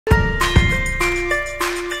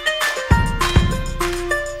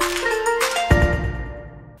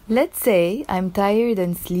Let's say I'm tired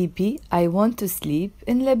and sleepy. I want to sleep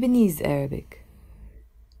in Lebanese Arabic.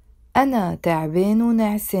 أنا تعبان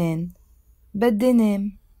ونعسان. بدي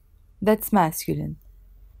نام. That's masculine.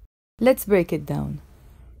 Let's break it down.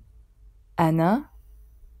 أنا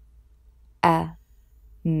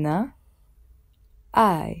أنا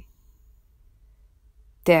I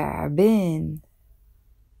تعبان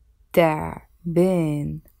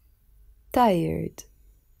تعبان tired.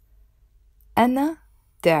 أنا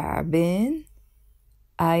تعبان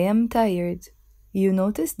I am tired. You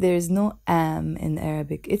notice there's no am in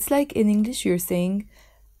Arabic. It's like in English you're saying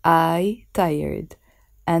I tired.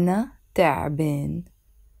 أنا تعبان.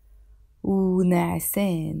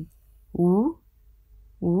 ونعسان. و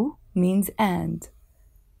means and.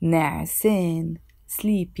 نعسان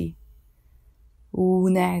sleepy.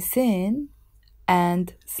 ونعسان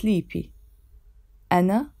and sleepy.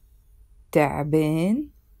 أنا تعبان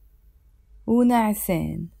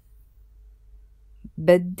ونعسان.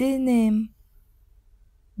 بدي نام.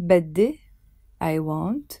 بدي I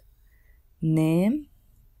want. نام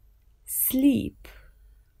sleep.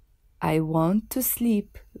 I want to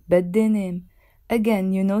sleep. بدي نام.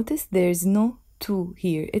 Again, you notice there's no to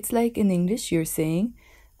here. It's like in English you're saying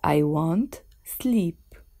I want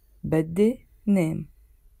sleep. بدي نام.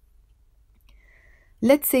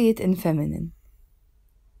 Let's say it in feminine.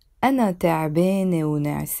 أنا تعبانة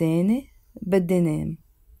ونعسانة بدي نام.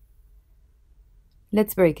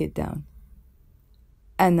 Let's break it down.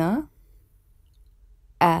 أنا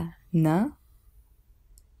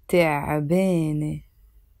تعبانة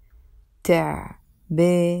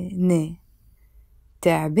تعبانة.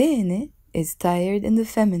 تعبانة is tired in the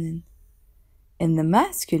feminine. In the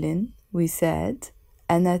masculine, we said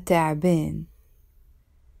أنا تعبان.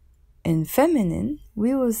 In feminine,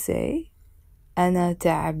 we will say أنا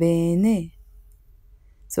تعبانة.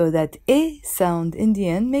 So that A sound in the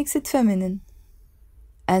end makes it feminine.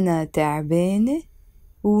 أنا تعبانة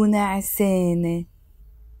ونعسانة.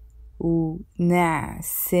 ونعسانة.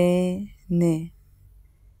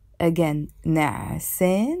 Again,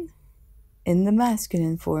 نعسان in the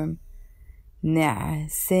masculine form.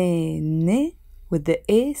 نعسانة with the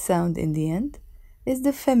A sound in the end is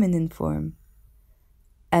the feminine form.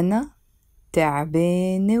 أنا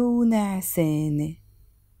تعبانة ونعسانة.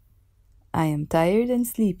 I am tired and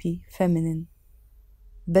sleepy, feminine.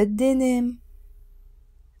 بدي نام.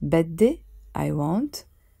 بدي I want.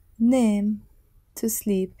 نام to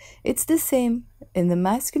sleep. It's the same in the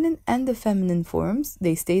masculine and the feminine forms.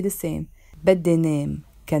 They stay the same. بدي نام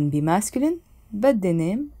can be masculine. بدي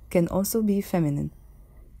نام can also be feminine.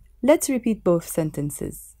 Let's repeat both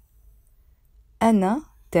sentences. أنا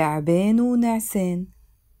تعبان ونعسان.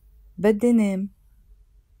 بدي نام.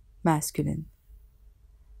 Masculine.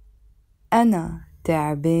 أنا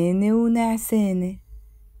تعبانة ونعسانة.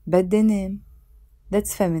 بدي نام.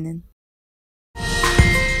 That's feminine.